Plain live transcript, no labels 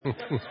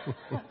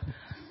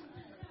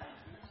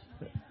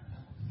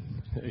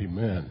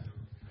Amen.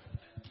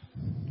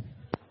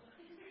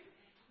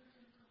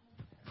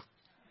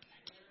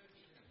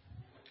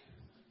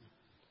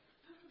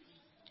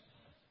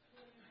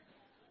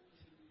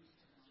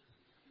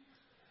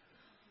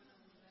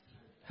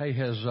 Hey,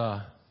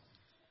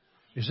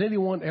 has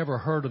anyone ever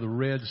heard of the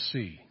Red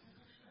Sea?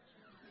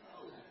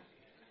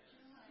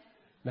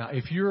 Now,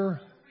 if you're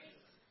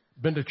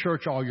been to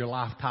church all your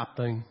life type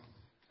thing,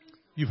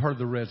 you've heard of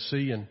the Red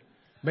Sea, and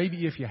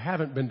maybe if you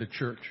haven't been to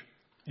church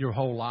your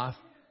whole life,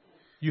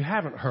 you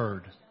haven't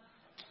heard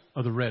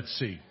of the Red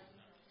Sea.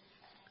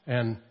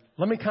 And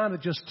let me kind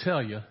of just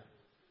tell you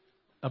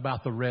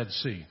about the Red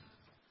Sea.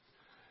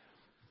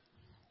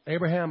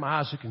 Abraham,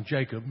 Isaac, and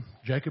Jacob.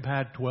 Jacob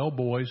had 12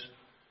 boys,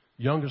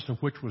 youngest of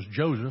which was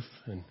Joseph,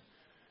 and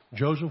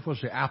Joseph was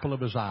the apple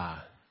of his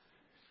eye.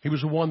 He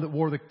was the one that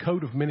wore the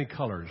coat of many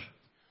colors.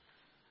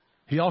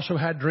 He also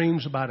had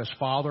dreams about his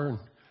father and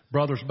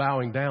brothers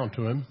bowing down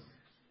to him.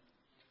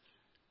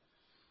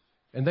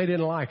 And they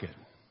didn't like it.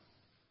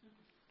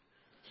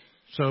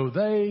 So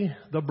they,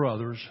 the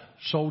brothers,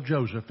 sold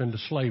Joseph into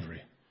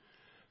slavery.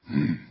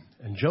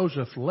 And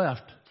Joseph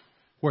left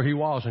where he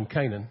was in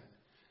Canaan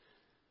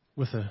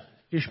with the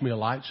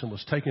Ishmaelites and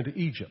was taken to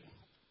Egypt,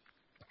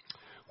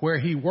 where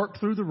he worked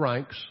through the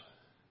ranks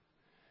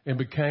and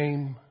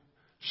became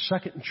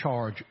second in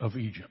charge of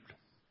Egypt.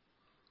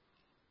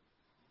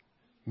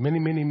 Many,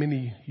 many,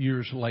 many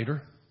years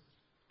later,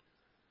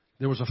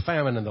 there was a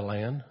famine in the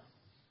land,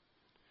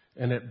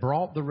 and it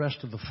brought the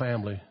rest of the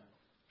family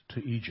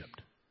to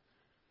Egypt.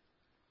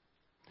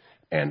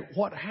 And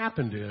what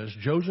happened is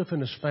Joseph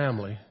and his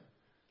family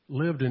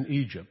lived in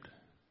Egypt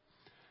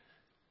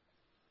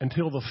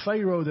until the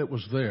Pharaoh that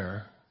was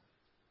there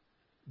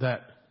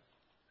that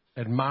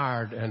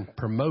admired and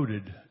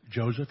promoted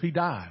Joseph, he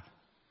died.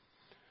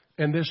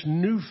 And this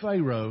new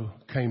Pharaoh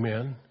came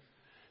in,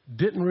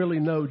 didn't really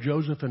know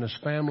Joseph and his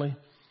family,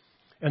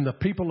 and the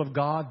people of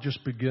God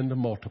just began to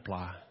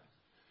multiply.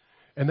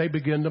 And they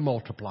began to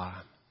multiply.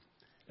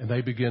 And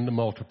they began to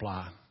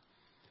multiply.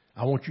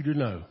 I want you to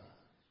know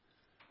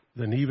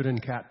that even in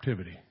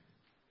captivity,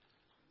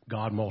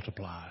 God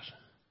multiplies.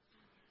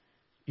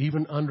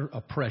 Even under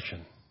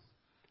oppression,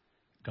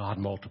 God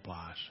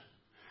multiplies.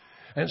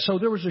 And so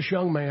there was this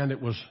young man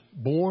that was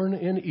born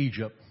in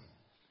Egypt.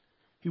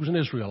 He was an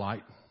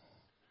Israelite.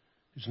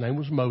 His name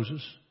was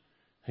Moses.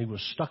 He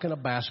was stuck in a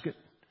basket,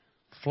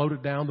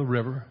 floated down the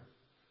river,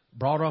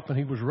 brought up, and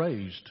he was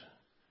raised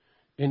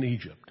in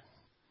Egypt.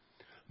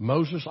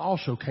 Moses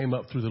also came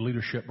up through the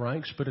leadership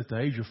ranks, but at the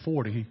age of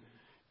 40, he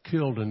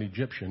killed an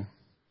Egyptian,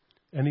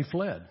 and he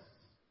fled.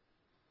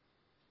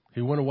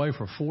 He went away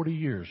for 40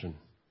 years, and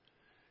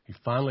he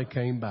finally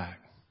came back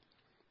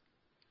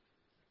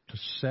to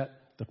set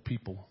the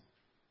people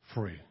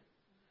free.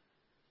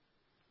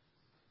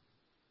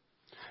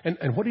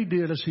 And what he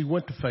did is he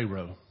went to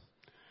Pharaoh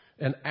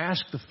and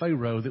asked the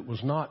Pharaoh that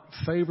was not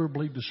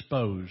favorably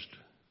disposed.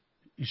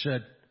 He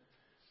said,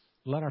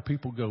 let our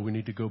people go. We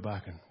need to go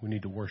back and we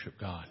need to worship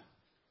God.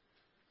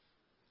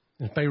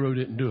 And Pharaoh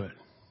didn't do it.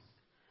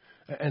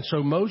 And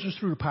so Moses,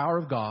 through the power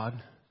of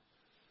God,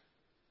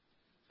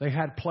 they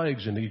had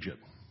plagues in Egypt.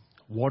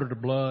 Water to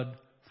blood,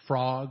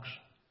 frogs,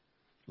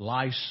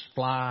 lice,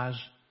 flies,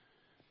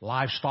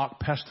 livestock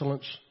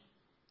pestilence,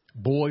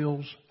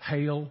 boils,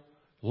 hail,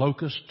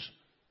 locusts,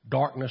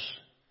 darkness.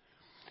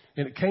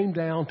 And it came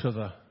down to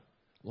the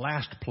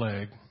last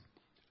plague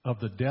of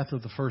the death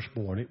of the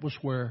firstborn. It was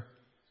where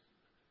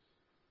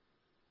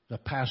the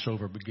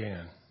Passover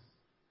began.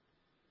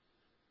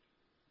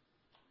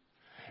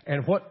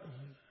 And what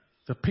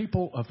the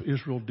people of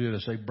Israel did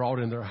is they brought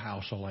in their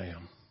house a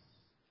lamb.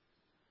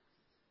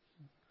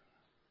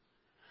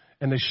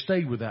 And they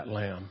stayed with that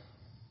lamb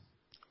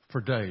for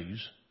days.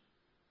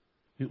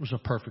 It was a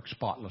perfect,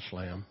 spotless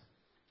lamb.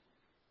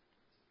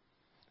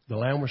 The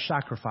lamb was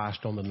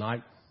sacrificed on the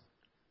night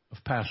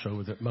of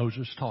Passover that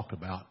Moses talked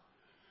about.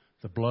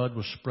 The blood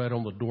was spread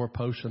on the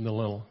doorpost and the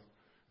lintel,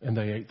 and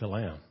they ate the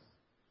lamb.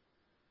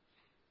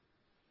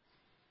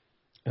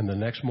 And the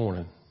next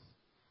morning,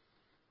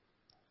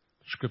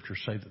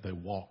 scriptures say that they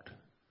walked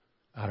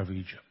out of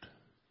Egypt.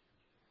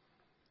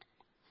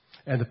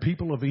 And the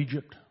people of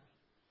Egypt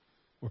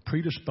were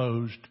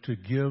predisposed to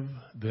give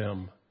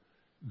them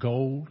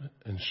gold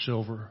and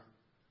silver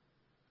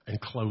and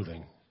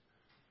clothing.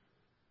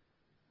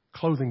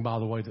 Clothing, by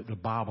the way, that the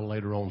Bible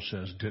later on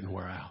says didn't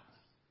wear out.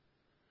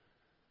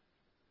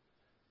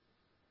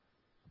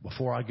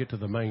 Before I get to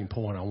the main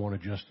point,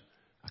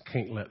 I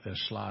can't let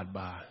this slide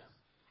by.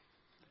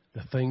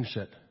 The things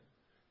that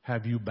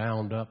have you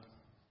bound up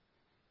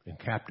and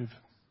captive,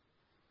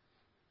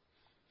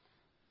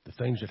 the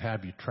things that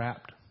have you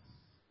trapped,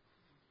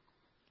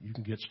 you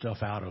can get stuff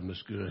out of them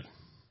that's good.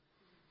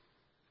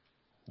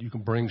 You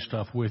can bring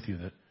stuff with you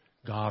that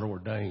God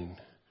ordained.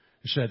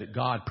 He said that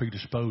God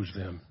predisposed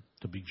them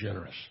to be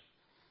generous.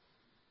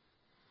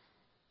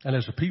 And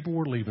as the people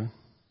were leaving,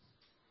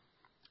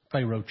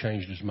 Pharaoh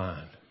changed his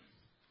mind.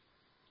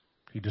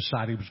 He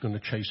decided he was going to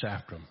chase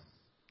after them.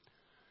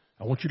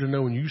 I want you to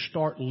know when you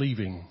start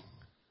leaving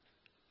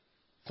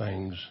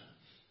things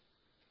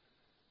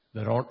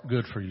that aren't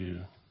good for you,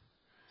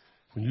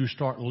 when you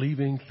start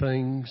leaving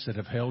things that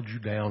have held you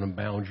down and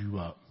bound you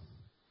up,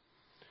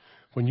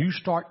 when you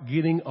start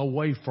getting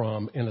away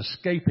from and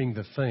escaping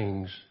the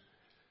things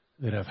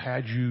that have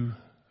had you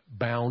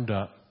bound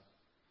up,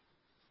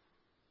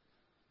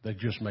 they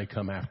just may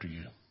come after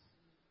you.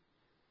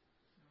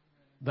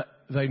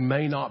 They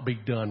may not be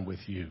done with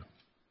you.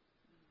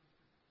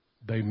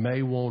 They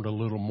may want a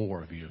little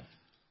more of you.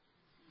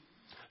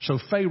 So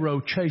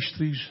Pharaoh chased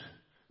these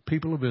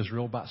people of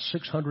Israel, about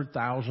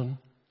 600,000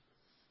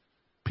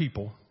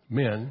 people,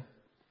 men,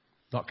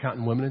 not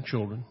counting women and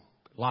children,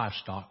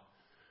 livestock.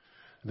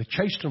 And they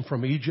chased them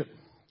from Egypt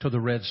to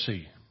the Red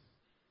Sea.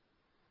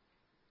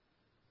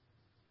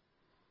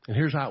 And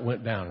here's how it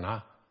went down. And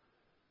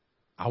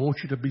I want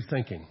you to be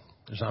thinking,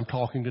 as I'm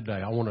talking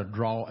today, I want to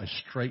draw a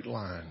straight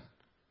line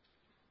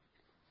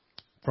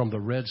from the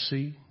Red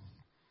Sea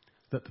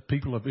that the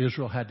people of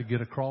Israel had to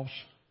get across.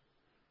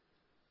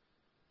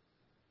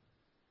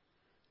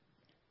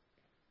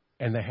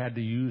 And they had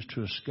to use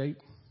to escape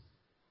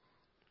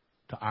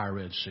to our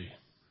Red Sea.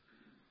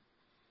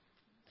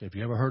 Have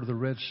you ever heard of the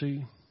Red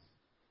Sea?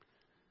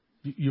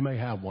 You may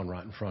have one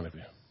right in front of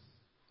you.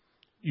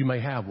 You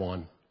may have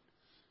one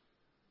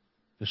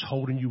that's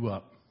holding you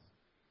up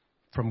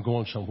from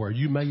going somewhere.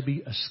 You may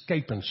be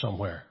escaping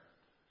somewhere.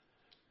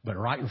 But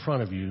right in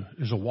front of you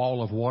is a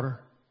wall of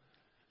water.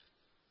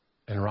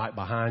 And right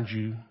behind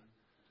you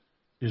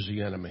is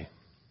the enemy.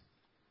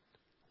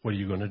 What are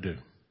you going to do?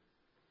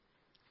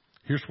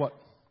 Here's what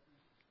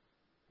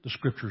the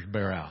scriptures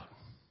bear out.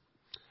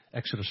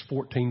 Exodus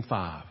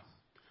 14:5.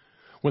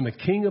 When the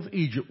king of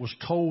Egypt was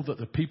told that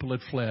the people had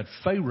fled,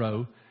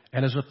 Pharaoh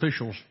and his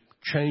officials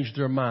changed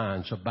their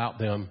minds about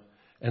them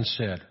and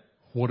said,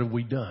 what have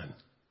we done?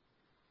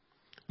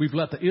 We've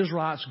let the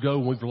Israelites go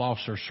and we've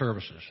lost their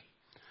services.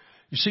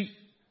 You see,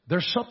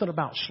 there's something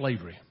about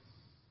slavery.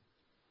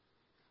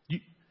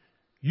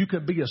 You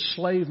could be a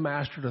slave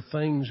master to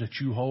things that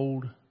you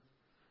hold,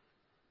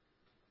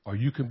 or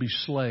you can be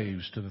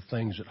slaves to the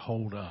things that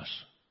hold us.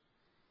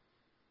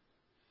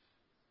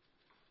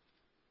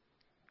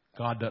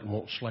 God doesn't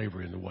want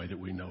slavery in the way that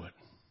we know it.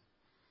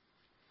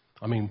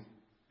 I mean,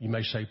 you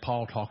may say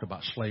Paul talked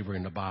about slavery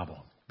in the Bible,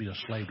 be a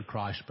slave to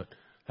Christ, but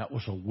that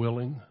was a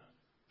willing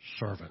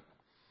servant,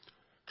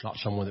 not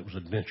someone that was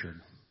indentured.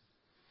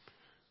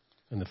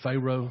 And the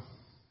Pharaoh,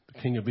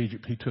 the king of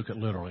Egypt, he took it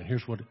literally. And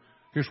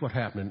here's what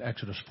happened in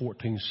Exodus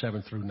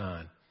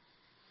 14:7-9.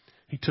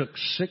 He took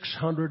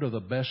 600 of the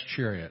best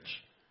chariots,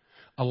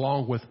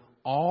 along with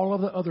all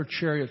of the other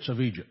chariots of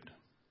Egypt,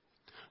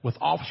 with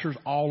officers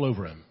all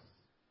over him.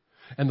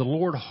 And the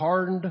Lord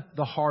hardened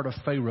the heart of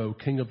Pharaoh,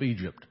 king of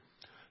Egypt,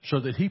 so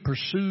that he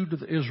pursued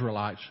the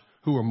Israelites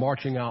who were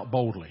marching out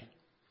boldly.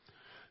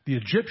 The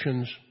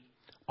Egyptians,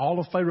 all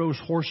of Pharaoh's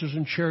horses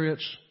and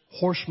chariots,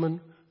 horsemen,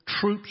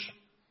 troops,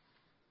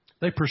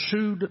 they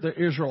pursued the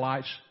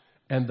Israelites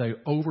and they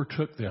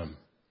overtook them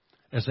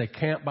as they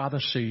camped by the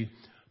sea,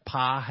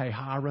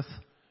 Pi-Hahiroth,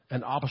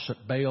 and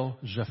opposite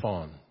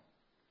Baal-Zephon.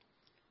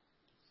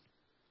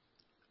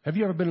 Have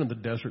you ever been in the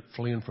desert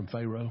fleeing from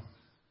Pharaoh?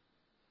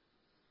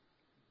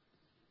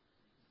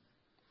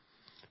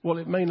 Well,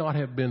 it may not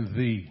have been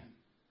the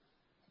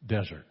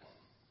desert.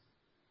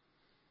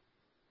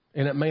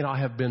 And it may not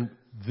have been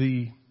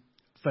the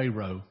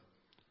Pharaoh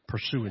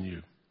pursuing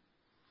you.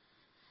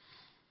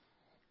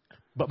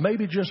 But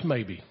maybe, just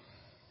maybe,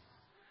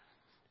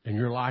 in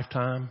your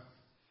lifetime,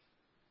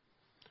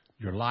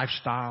 your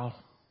lifestyle,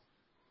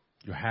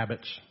 your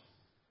habits,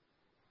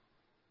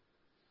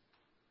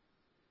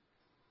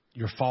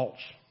 your faults,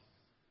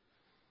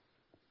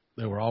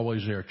 they were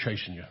always there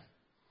chasing you.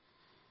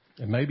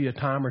 And maybe a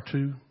time or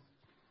two,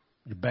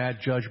 your bad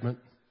judgment,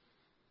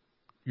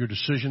 your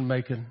decision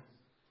making,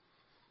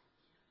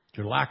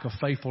 your lack of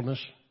faithfulness,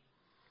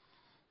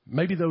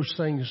 maybe those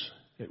things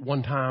at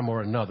one time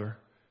or another,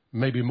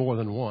 maybe more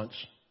than once.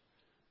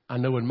 I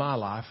know in my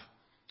life,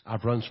 I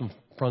have run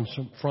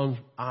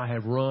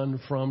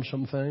from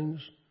some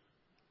things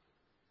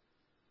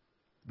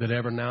that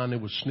every now and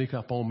then would sneak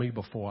up on me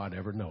before I'd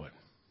ever know it.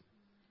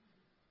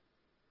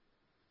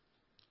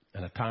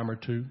 And a time or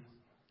two,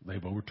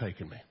 they've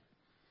overtaken me.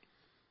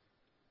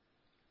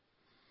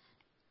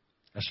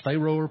 As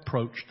Pharaoh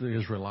approached, the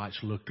Israelites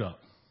looked up.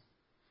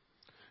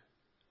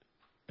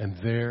 And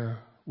there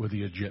were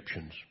the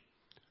Egyptians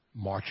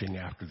marching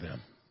after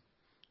them.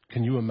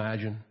 Can you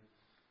imagine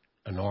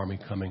an army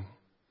coming?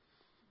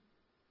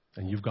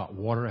 And you've got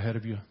water ahead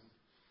of you.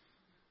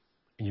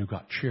 And you've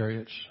got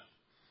chariots.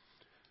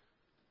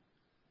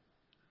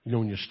 You know,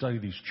 when you study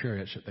these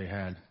chariots that they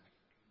had,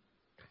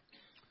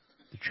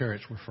 the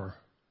chariots were for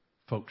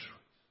folks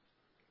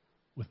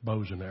with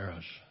bows and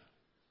arrows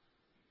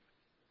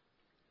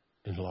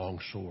and long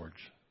swords.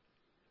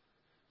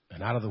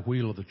 And out of the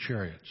wheel of the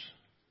chariots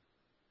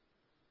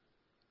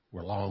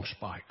were long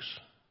spikes.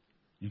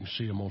 You can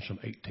see them on some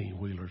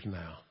 18-wheelers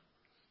now.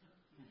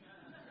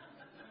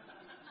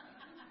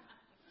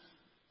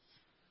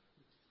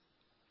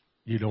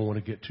 You don't want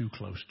to get too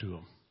close to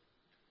them.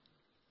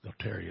 They'll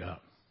tear you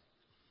up.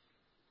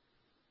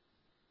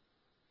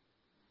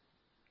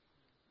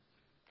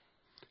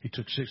 He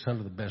took 600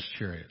 of the best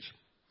chariots.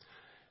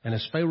 And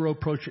as Pharaoh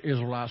approached the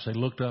Israelites, they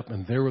looked up,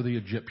 and there were the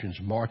Egyptians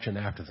marching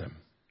after them.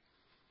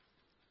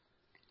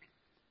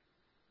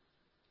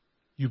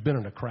 You've been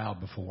in a crowd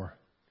before.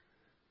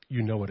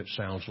 You know what it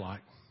sounds like.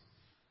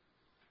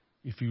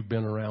 If you've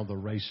been around the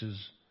races,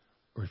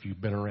 or if you've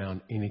been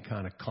around any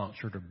kind of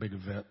concert or big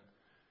event,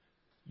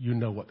 you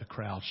know what the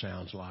crowd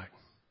sounds like.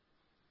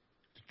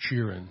 The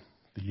cheering,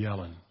 the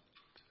yelling,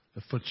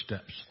 the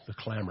footsteps, the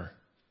clamor.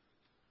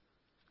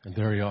 And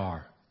there you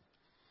are.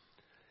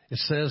 It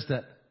says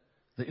that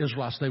the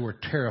Israelites, they were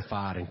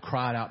terrified and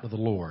cried out to the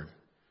Lord.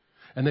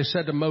 And they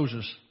said to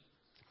Moses,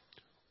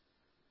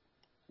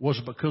 was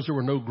it because there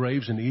were no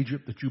graves in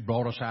Egypt that you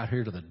brought us out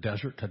here to the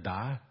desert to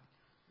die?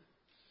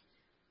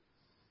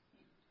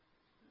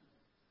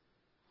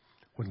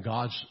 When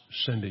God's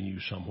sending you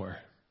somewhere,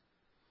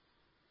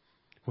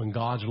 when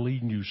God's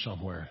leading you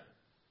somewhere,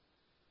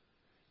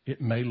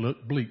 it may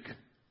look bleak.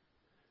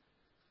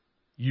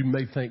 You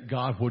may think,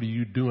 God, what are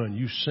you doing?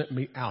 You sent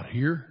me out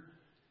here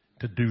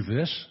to do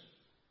this?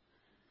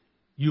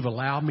 You've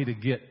allowed me to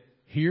get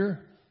here?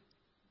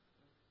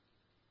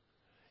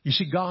 You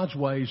see, God's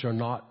ways are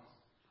not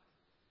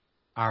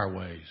our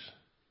ways.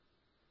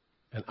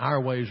 And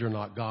our ways are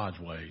not God's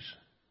ways.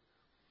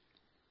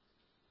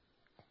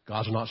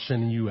 God's not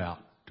sending you out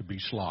to be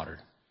slaughtered.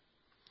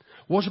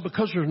 Was it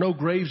because there's no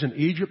graves in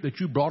Egypt that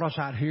you brought us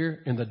out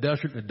here in the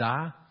desert to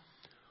die?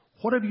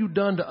 What have you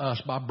done to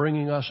us by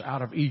bringing us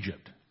out of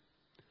Egypt?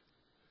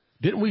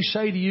 Didn't we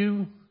say to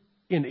you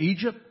in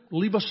Egypt,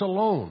 leave us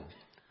alone.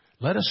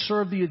 Let us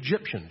serve the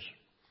Egyptians.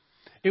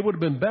 It would have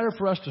been better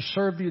for us to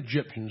serve the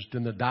Egyptians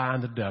than to die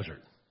in the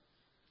desert.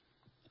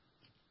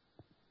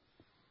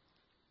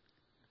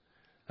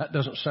 That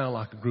doesn't sound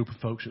like a group of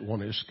folks that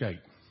want to escape.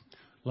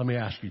 Let me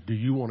ask you, do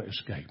you want to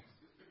escape?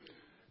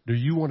 Do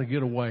you want to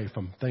get away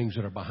from things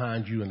that are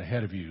behind you and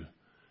ahead of you,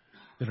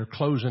 that are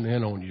closing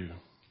in on you?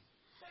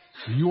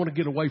 Do you want to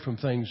get away from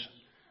things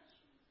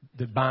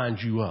that bind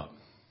you up?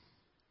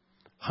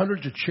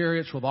 Hundreds of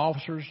chariots with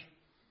officers,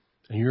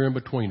 and you're in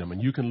between them,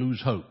 and you can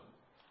lose hope.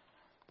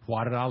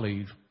 Why did I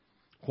leave?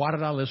 Why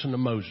did I listen to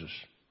Moses?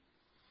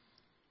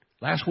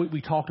 Last week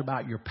we talked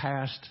about your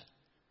past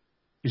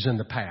is in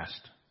the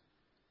past.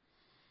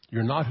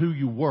 You're not who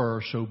you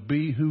were, so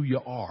be who you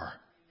are,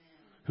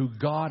 who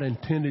God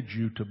intended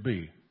you to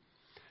be.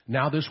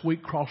 Now this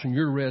week, crossing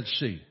your Red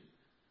Sea.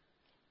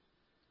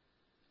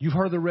 You've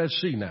heard of the Red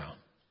Sea now.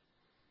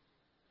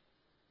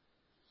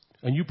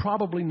 And you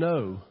probably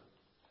know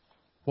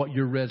what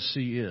your Red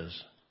Sea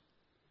is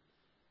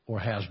or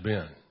has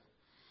been.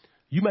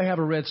 You may have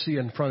a Red Sea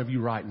in front of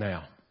you right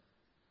now.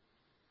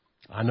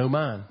 I know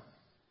mine.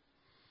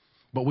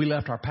 But we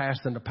left our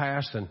past in the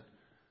past, and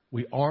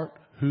we aren't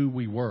who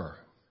we were.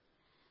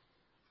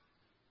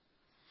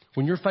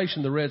 When you're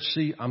facing the Red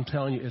Sea, I'm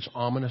telling you, it's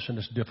ominous and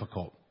it's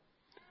difficult.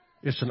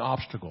 It's an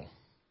obstacle.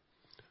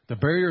 The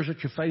barriers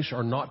that you face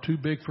are not too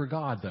big for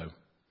God, though.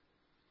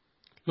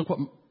 Look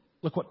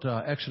what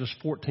Exodus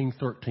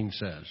 14:13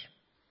 says.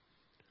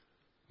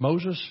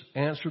 Moses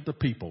answered the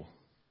people,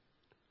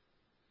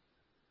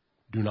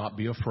 do not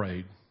be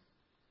afraid.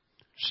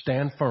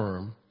 Stand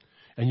firm,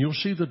 and you'll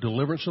see the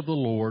deliverance of the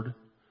Lord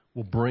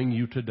will bring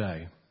you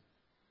today.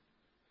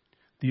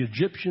 The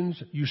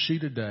Egyptians you see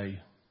today,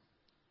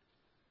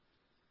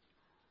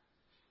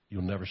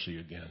 you'll never see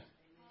again.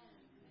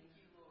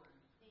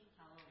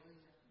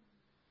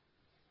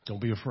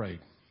 Don't be afraid.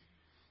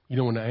 You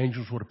know when the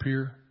angels would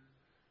appear,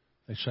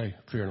 they say,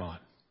 fear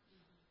not.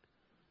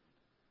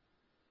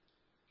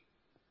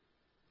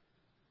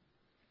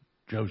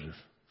 Joseph,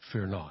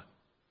 fear not.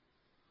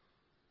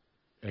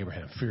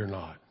 Abraham, fear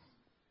not.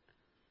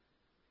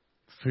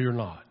 Fear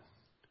not.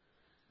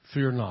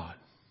 Fear not.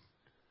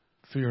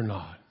 Fear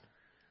not.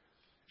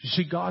 You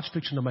see, God's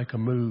fixing to make a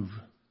move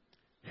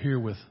here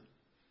with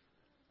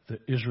the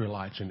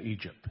Israelites in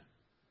Egypt.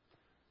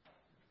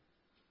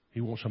 He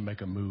wants to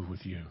make a move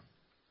with you.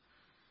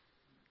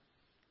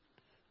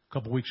 A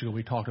couple of weeks ago,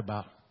 we talked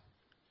about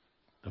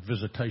the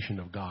visitation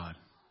of God.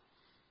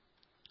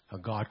 How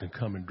God can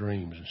come in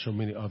dreams and so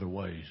many other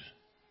ways.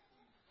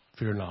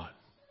 Fear not.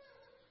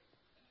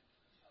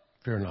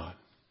 Fear not.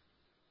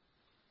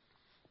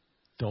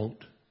 Don't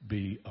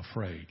be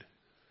afraid.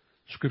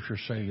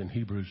 Scriptures say in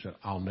Hebrews that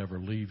I'll never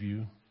leave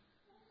you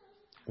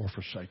or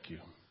forsake you.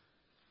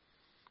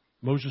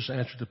 Moses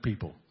answered the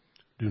people,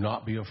 do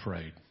not be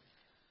afraid.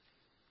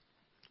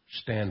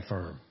 Stand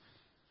firm.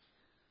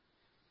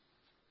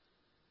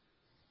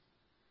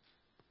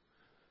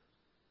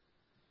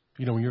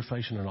 You know, when you're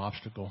facing an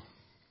obstacle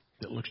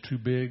that looks too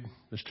big,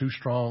 that's too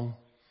strong,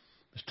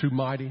 that's too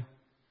mighty,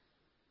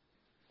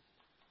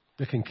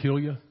 that can kill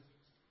you,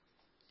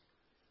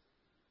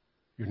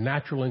 your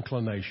natural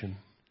inclination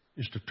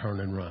is to turn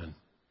and run.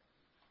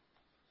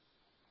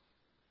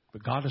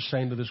 But God is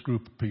saying to this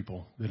group of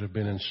people that have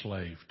been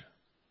enslaved,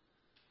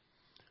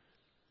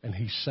 And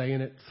he's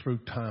saying it through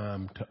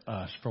time to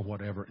us for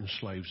whatever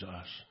enslaves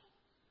us.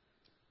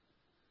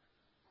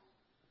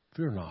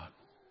 Fear not.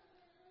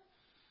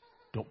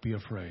 Don't be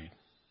afraid.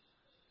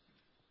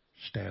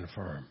 Stand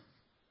firm.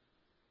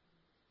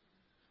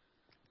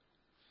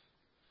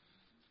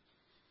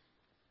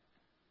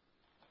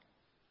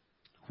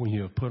 When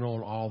you have put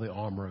on all the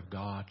armor of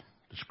God,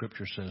 the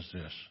scripture says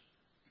this,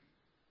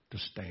 to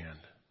stand.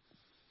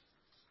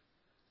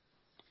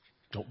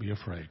 Don't be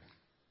afraid.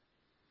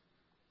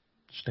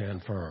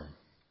 Stand firm.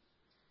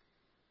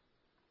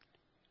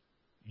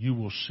 You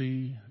will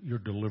see your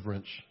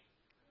deliverance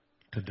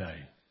today.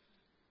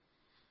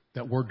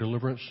 That word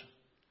deliverance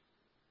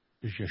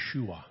is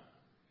Yeshua.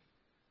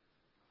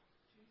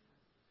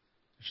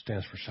 It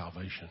stands for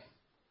salvation.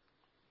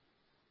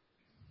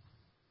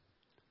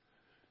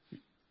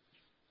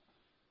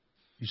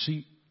 You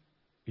see,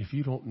 if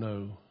you don't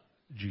know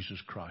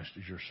Jesus Christ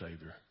as your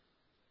Savior,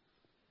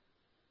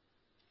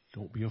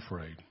 don't be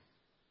afraid.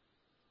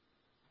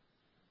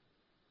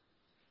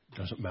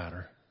 Doesn't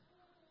matter.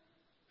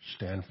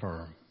 Stand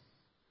firm.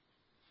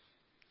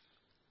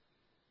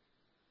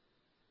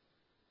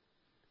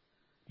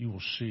 You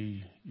will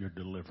see your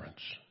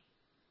deliverance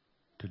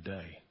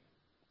today.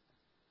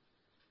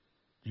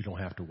 You don't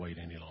have to wait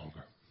any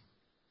longer.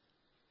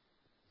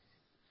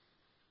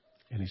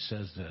 And he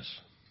says this,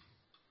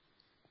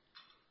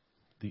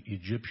 the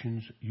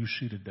Egyptians you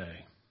see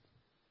today,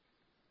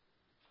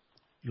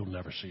 you'll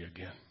never see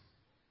again.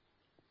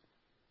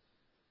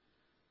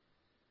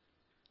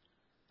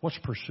 What's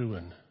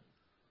pursuing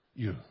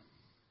you?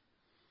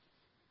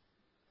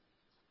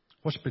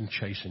 What's been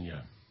chasing you?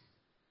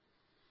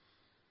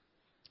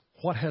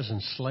 What has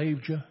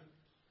enslaved you,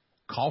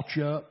 caught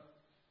you up,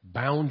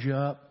 bound you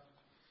up,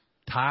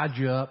 tied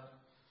you up,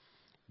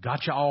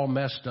 got you all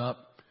messed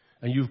up,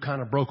 and you've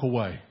kind of broke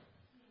away?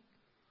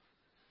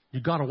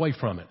 You got away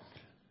from it.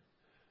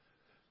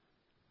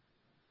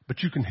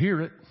 But you can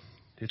hear it.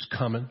 It's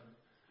coming.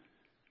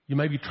 You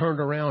maybe turned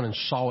around and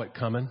saw it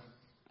coming.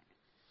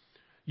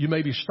 You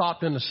maybe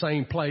stopped in the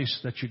same place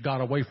that you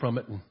got away from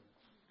it, and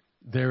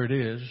there it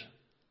is.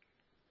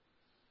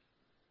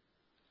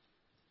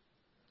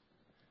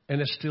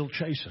 And it's still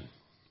chasing.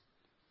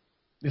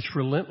 It's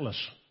relentless.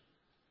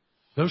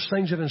 Those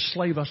things that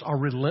enslave us are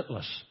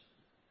relentless.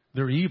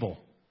 They're evil.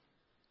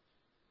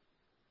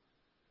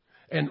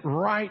 And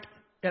right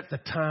at the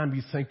time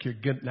you think you're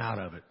getting out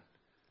of it,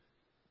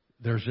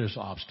 there's this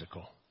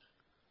obstacle,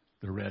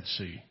 the Red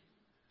Sea.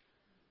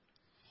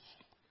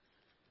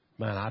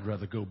 Man, I'd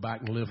rather go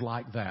back and live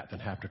like that than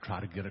have to try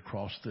to get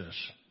across this.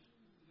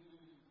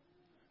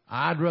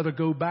 I'd rather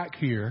go back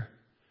here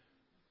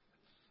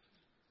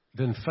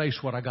than face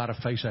what I got to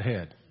face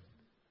ahead.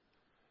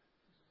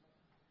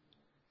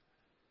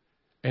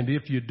 And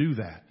if you do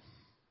that,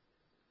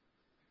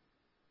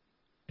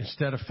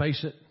 instead of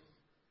face it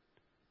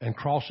and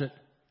cross it,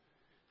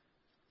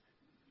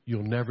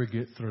 you'll never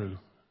get through.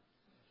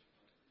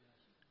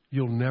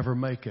 You'll never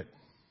make it.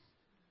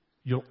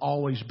 You'll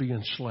always be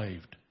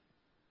enslaved.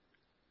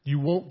 You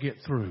won't get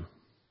through.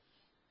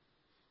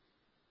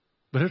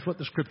 But here's what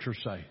the scriptures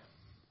say.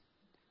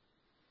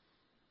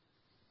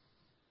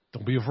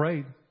 Don't be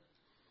afraid.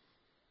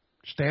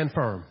 Stand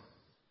firm.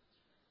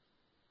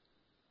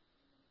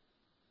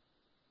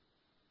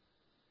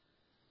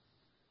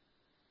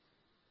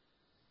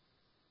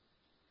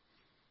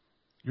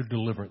 Your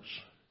deliverance,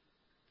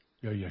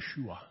 your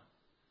Yeshua,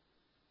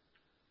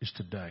 is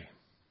today.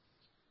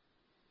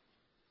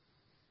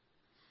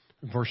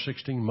 In verse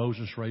 16,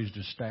 Moses raised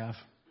his staff.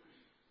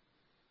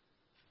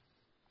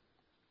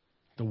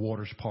 The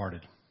waters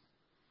parted.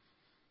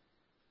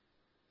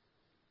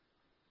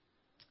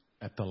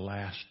 At the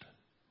last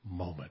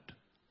moment.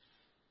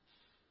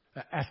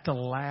 At the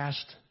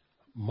last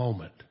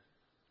moment.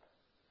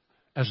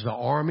 As the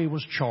army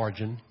was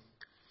charging,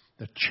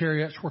 the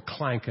chariots were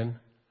clanking.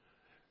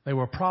 They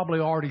were probably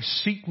already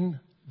seating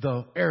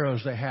the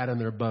arrows they had in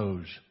their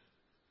bows.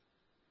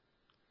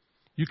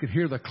 You could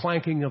hear the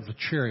clanking of the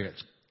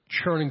chariots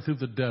churning through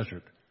the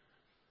desert.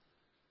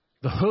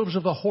 The hooves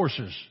of the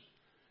horses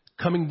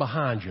coming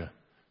behind you.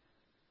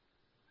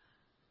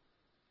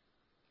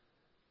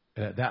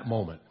 And at that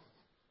moment,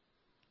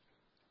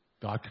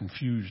 God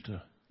confused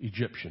the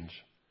Egyptians.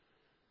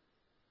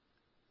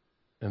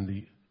 And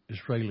the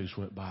Israelis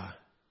went by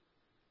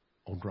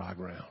on dry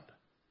ground.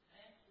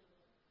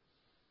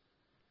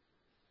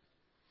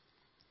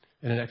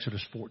 And in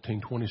Exodus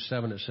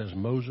 14:27, it says,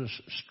 Moses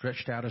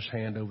stretched out his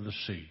hand over the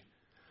sea.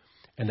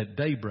 And at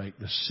daybreak,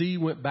 the sea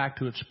went back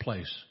to its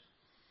place.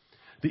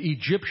 The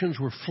Egyptians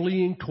were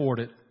fleeing toward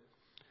it,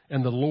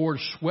 and the Lord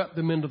swept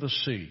them into the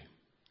sea.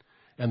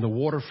 And the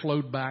water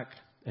flowed back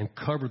and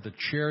covered the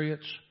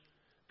chariots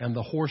and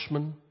the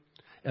horsemen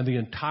and the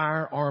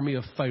entire army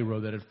of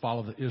Pharaoh that had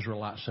followed the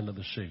Israelites into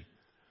the sea.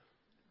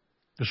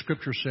 The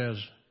scripture says,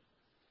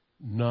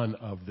 none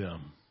of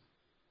them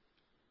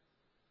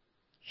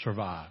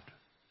survived.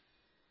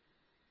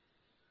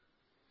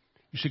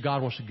 You see,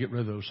 God wants to get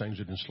rid of those things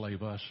that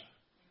enslave us.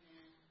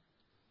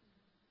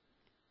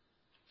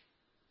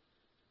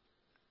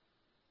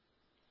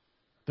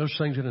 Those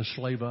things that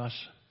enslave us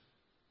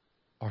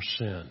are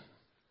sin.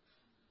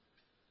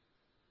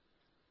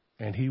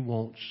 And He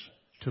wants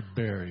to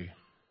bury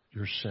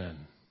your sin.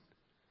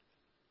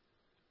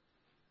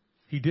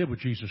 He did with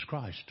Jesus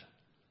Christ.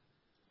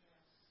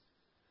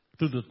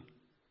 Through the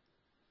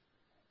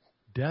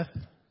death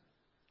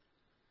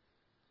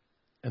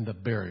and the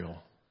burial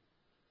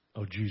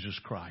of Jesus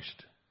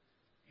Christ,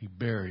 He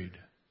buried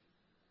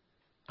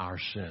our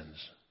sins.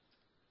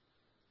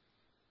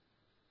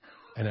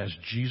 And as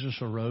Jesus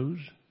arose,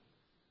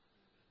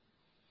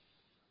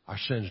 our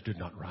sins did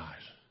not rise.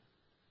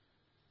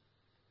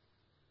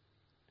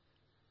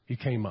 He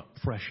came up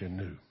fresh and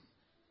new,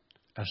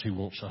 as He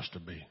wants us to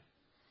be.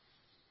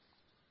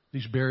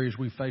 These barriers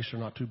we face are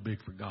not too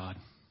big for God.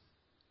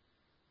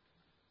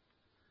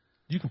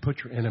 You can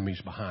put your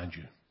enemies behind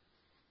you.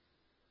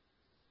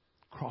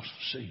 Cross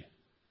the sea.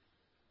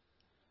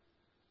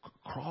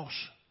 Cross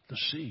the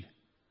sea.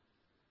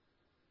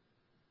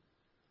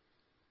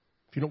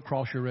 If you don't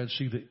cross your Red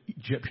Sea, the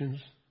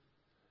Egyptians,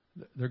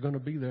 they're going to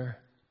be there.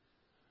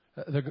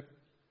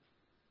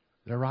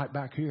 They're right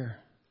back here.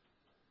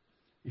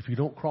 If you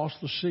don't cross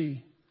the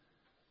sea,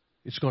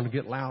 it's going to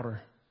get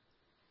louder.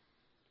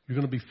 You're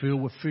going to be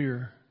filled with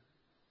fear.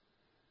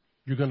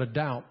 You're going to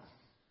doubt.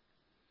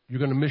 You're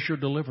going to miss your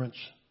deliverance.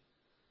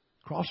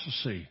 Cross the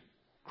sea.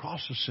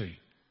 Cross the sea.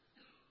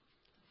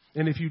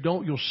 And if you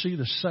don't, you'll see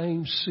the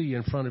same sea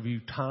in front of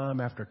you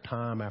time after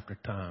time after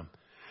time.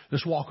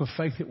 This walk of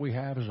faith that we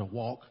have is a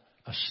walk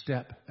a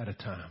step at a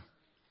time.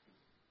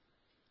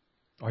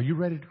 Are you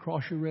ready to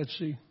cross your Red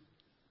Sea?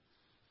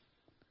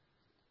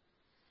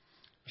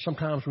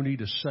 Sometimes we need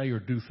to say or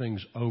do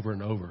things over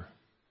and over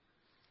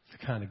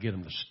to kind of get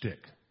them to stick.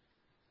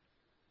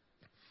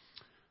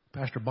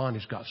 Pastor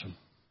Bonnie's got some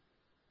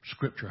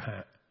scripture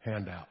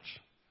handouts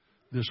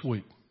this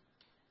week.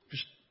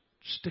 Just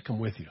stick them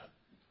with you.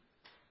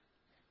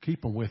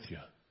 Keep them with you.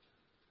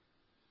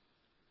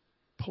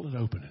 Pull it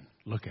open and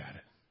look at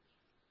it.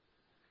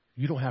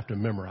 You don't have to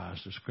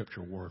memorize the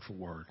scripture word for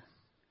word.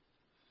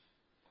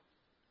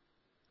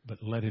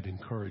 But let it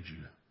encourage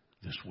you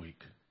this week.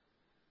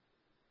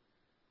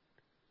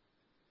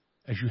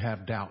 As you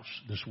have doubts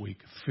this week,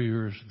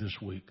 fears this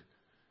week,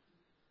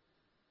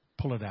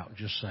 pull it out and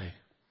just say,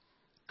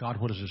 God,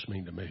 what does this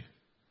mean to me?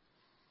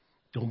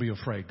 Don't be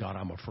afraid. God,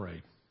 I'm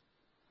afraid.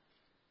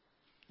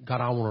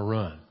 God, I want to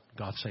run.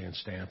 God's saying,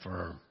 stand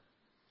firm.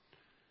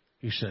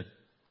 He said,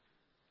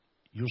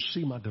 you'll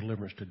see my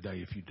deliverance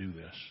today if you do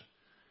this.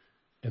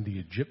 And the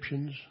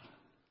Egyptians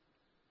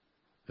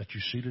that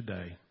you see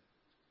today,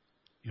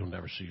 you'll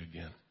never see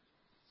again.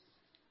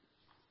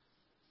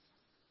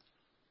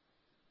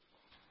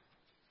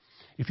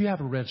 If you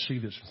have a Red Sea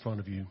that's in front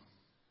of you,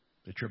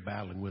 that you're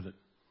battling with it,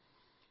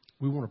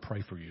 we want to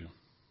pray for you.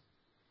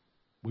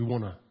 We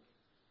want to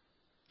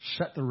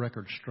set the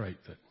record straight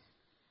that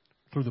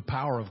through the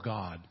power of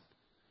God,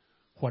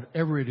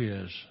 whatever it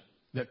is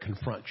that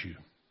confronts you,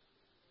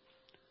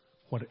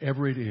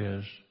 whatever it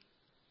is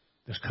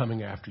that's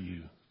coming after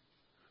you,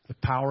 the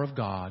power of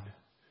God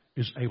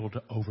is able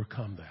to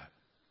overcome that.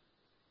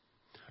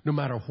 No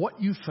matter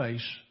what you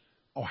face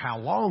or how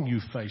long you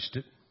faced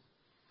it,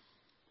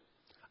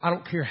 I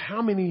don't care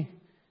how many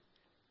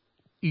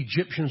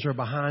Egyptians are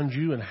behind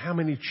you and how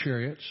many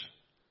chariots.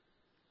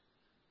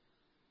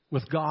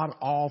 With God,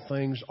 all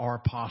things are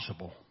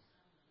possible.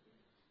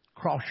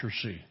 Cross your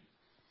sea.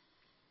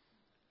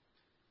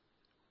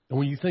 And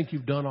when you think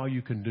you've done all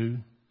you can do,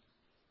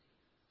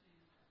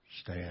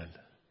 stand.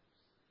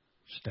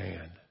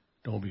 Stand.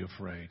 Don't be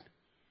afraid.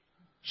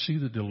 See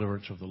the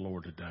deliverance of the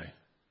Lord today.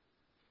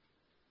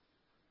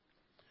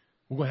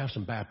 We're going to have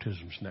some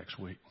baptisms next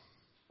week.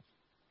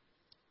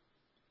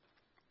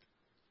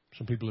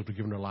 Some people have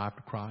given their life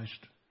to Christ,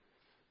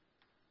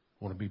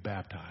 want to be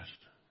baptized.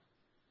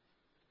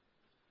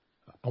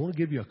 I want to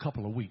give you a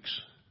couple of weeks'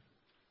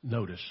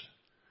 notice.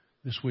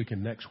 This week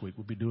and next week.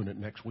 We'll be doing it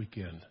next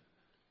weekend,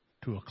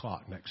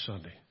 2:00 next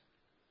Sunday.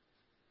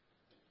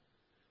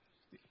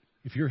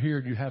 If you're here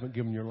and you haven't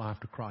given your life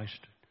to Christ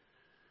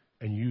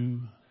and you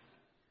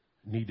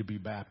need to be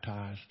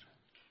baptized,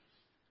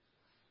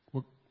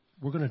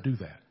 we're going to do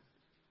that.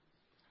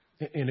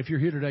 And if you're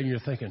here today and you're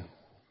thinking,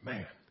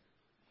 man,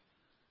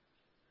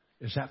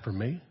 is that for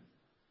me?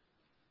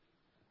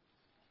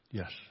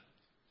 Yes.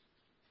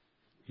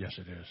 Yes,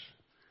 it is.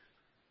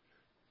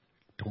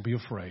 Don't be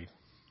afraid.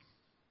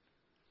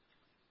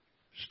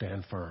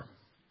 Stand firm.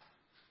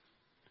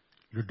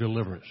 Your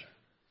deliverance,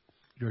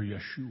 your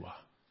Yeshua,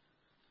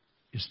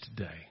 is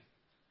today.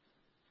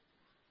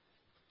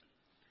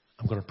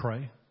 I'm going to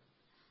pray.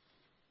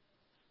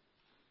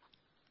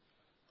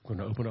 I'm going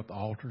to open up the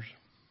altars.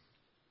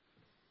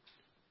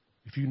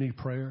 If you need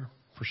prayer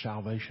for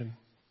salvation,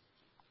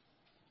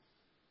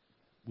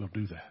 we'll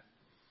do that.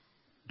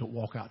 Don't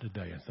walk out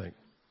today and think,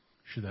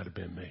 should that have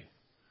been me?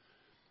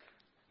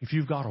 If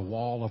you've got a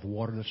wall of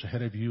water that's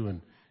ahead of you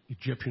and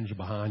Egyptians are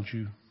behind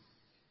you,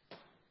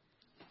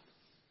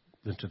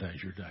 then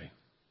today's your day.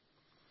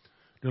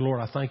 Dear Lord,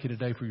 I thank you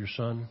today for your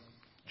Son,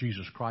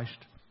 Jesus Christ.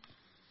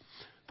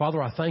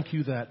 Father, I thank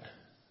you that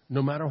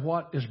no matter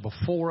what is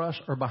before us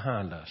or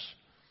behind us,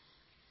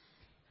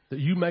 that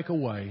you make a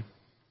way.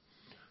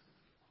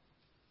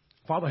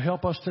 Father,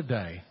 help us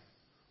today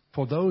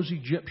for those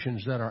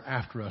Egyptians that are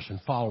after us and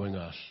following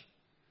us.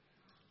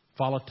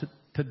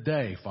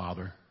 Today,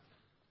 Father,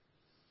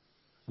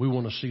 we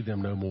want to see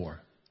them no more.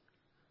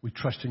 We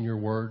trust in your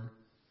word.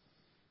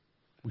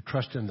 We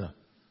trust in the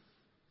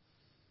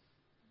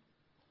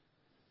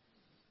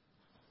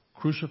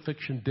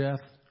crucifixion,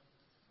 death,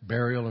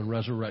 burial, and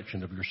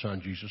resurrection of your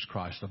Son, Jesus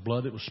Christ. The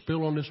blood that was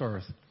spilled on this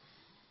earth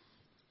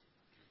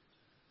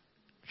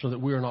so that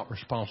we are not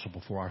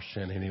responsible for our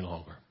sin any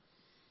longer.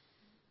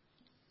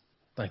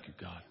 Thank you,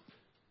 God.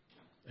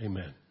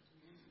 Amen.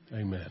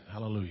 Amen.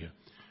 Hallelujah.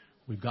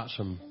 We've got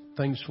some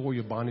things for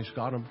you. Bonnie's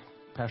got them.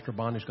 Pastor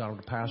Bonnie's got them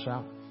to pass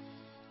out.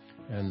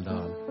 And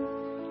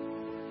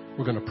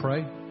we're going to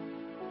pray.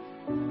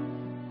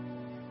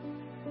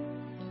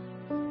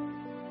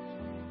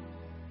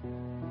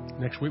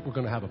 Next week, we're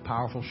going to have a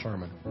powerful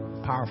sermon,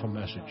 powerful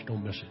message.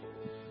 Don't miss it.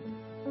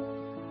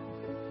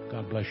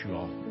 God bless you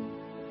all.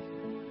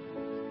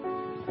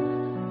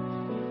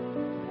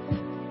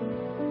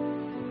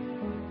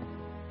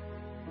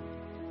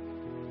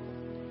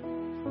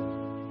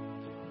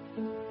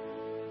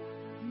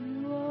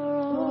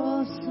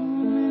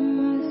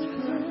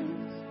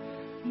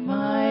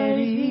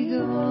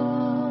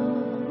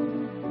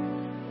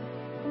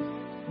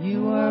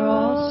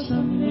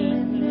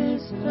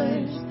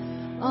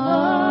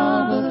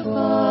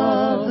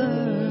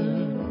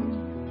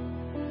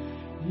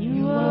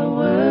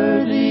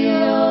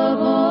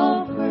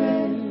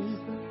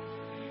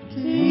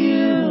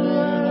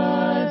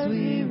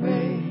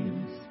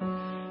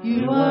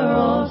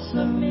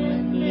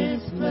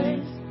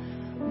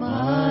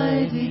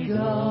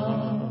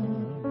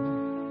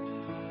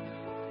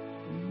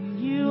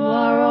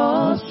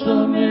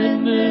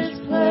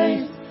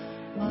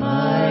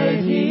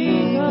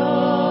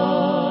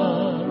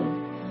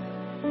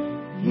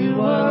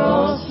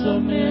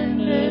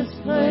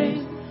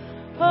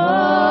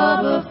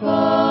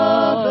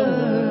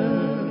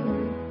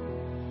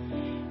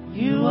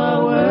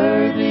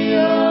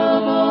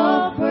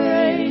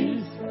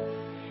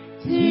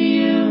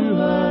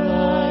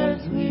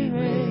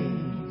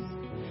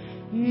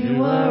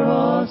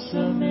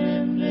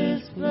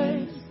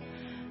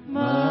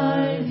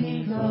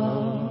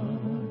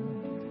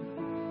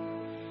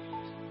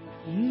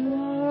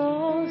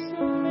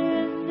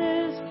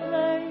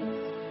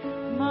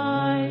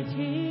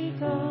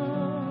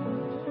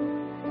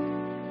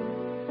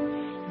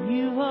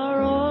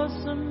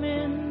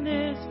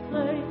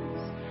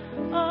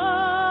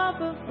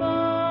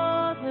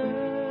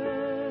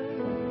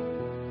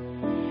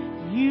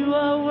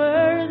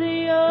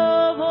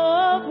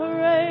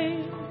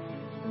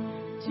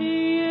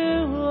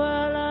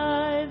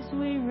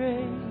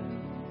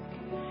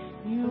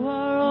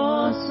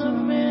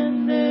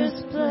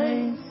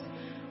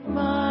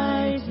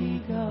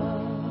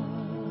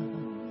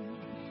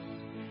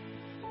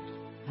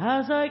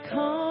 As I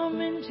come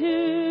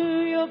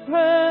into your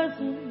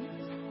presence,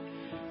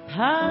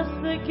 past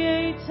the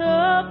gates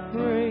of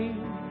praise,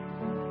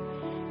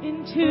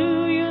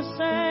 into your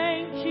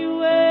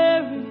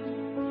sanctuary,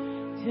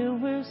 till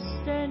we're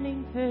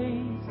standing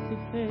face to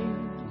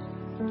face.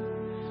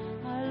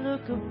 I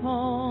look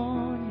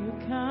upon your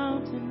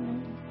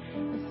countenance,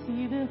 I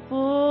see the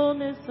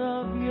fullness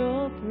of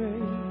your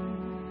grace,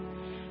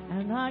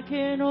 and I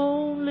can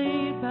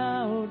only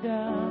bow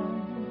down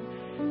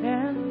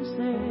and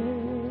say,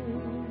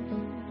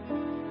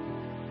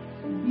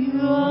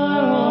 you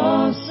are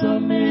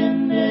awesome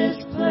in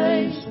this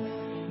place,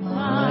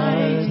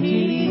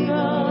 mighty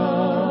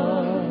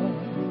God.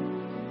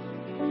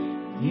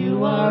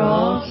 You are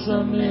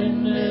awesome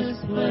in this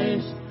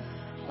place,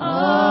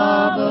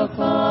 Abba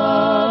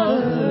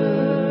Father.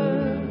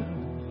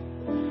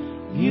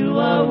 You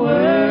are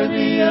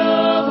worthy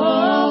of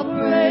all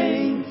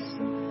praise.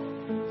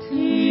 To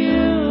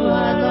you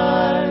our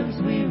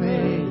lives we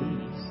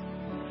raise.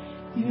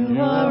 You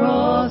are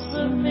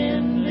awesome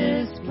in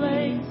this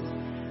place,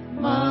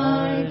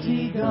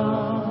 mighty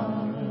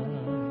God.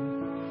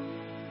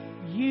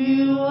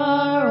 You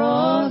are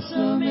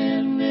awesome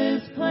in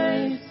this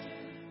place,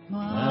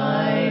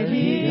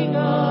 mighty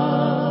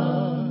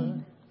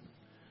God.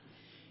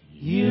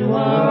 You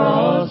are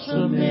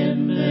awesome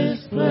in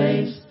this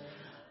place,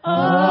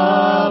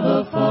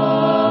 Abba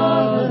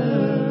Father.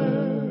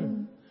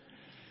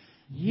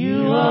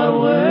 You are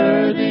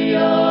worthy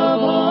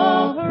of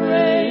all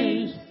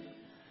praise.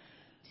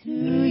 To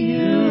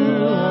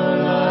you our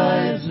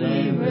lives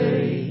we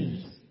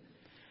raise.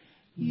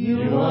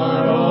 You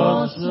are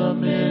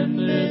awesome in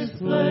this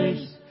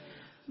place,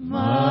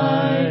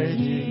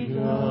 mighty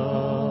God.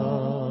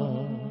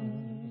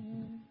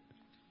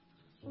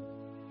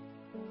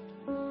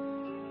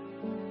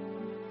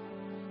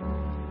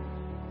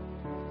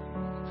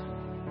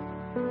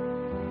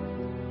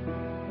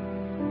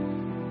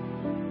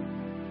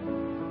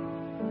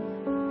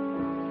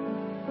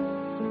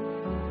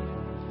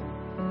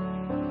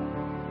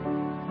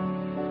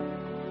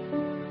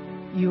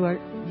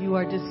 You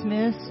are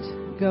dismissed.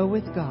 go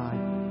with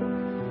God.